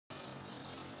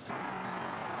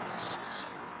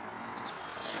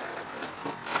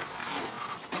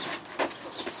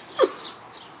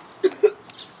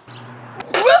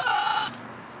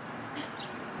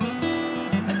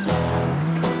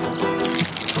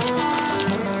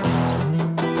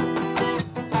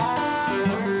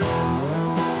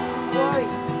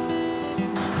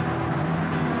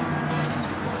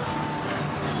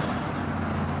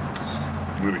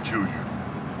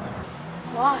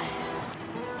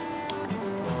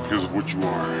because of what you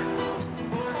are.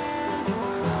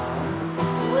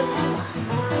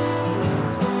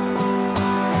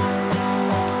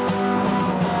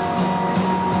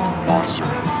 Monster.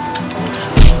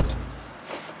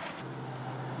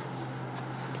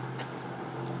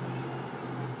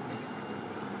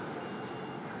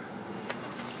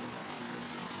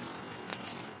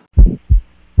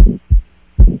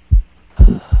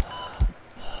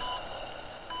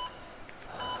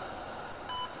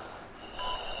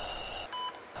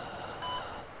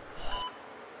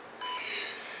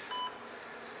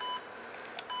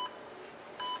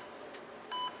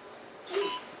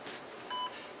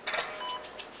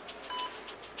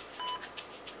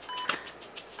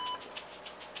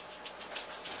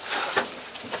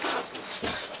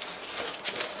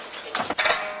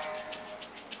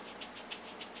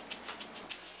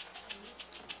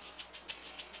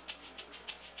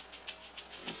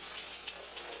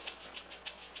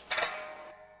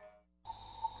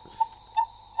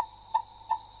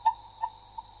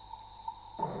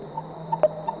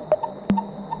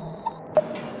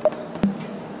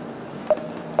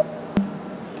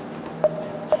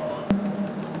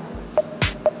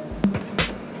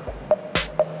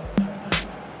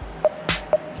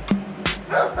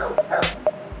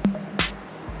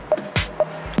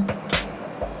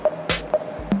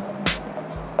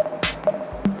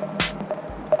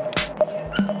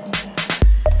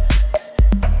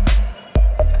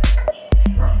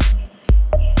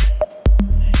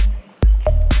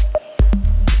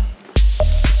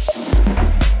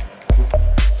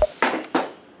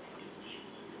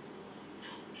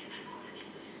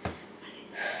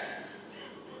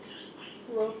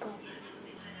 Welcome.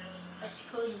 I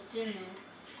suppose what's in there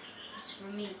is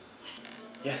for me.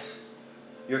 Yes,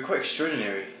 you're quite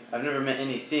extraordinary. I've never met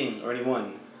anything or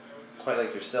anyone quite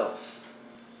like yourself.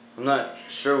 I'm not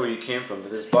sure where you came from, but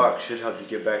this box should help you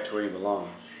get back to where you belong.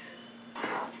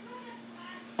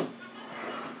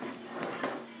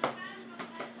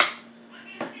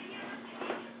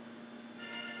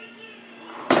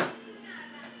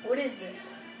 What is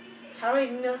this? How do I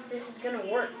even know if this is gonna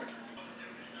work?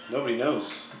 Nobody knows.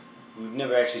 We've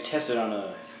never actually tested on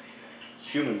a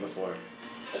human before.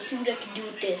 Let's see what I can do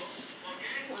with this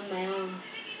on my own.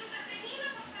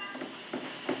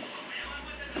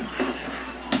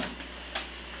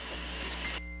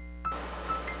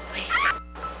 Wait,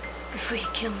 before you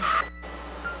kill me,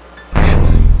 where am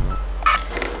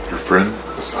I? Your friend,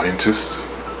 the scientist,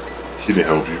 he didn't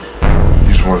help you.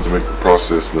 He just wanted to make the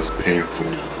process less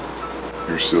painful.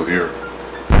 You're still here.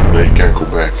 Now you can't go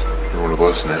back. You're one of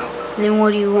us now. Then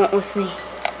what do you want with me?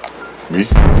 Me?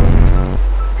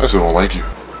 I still don't like you.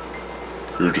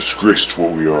 You're a disgrace to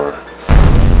what we are.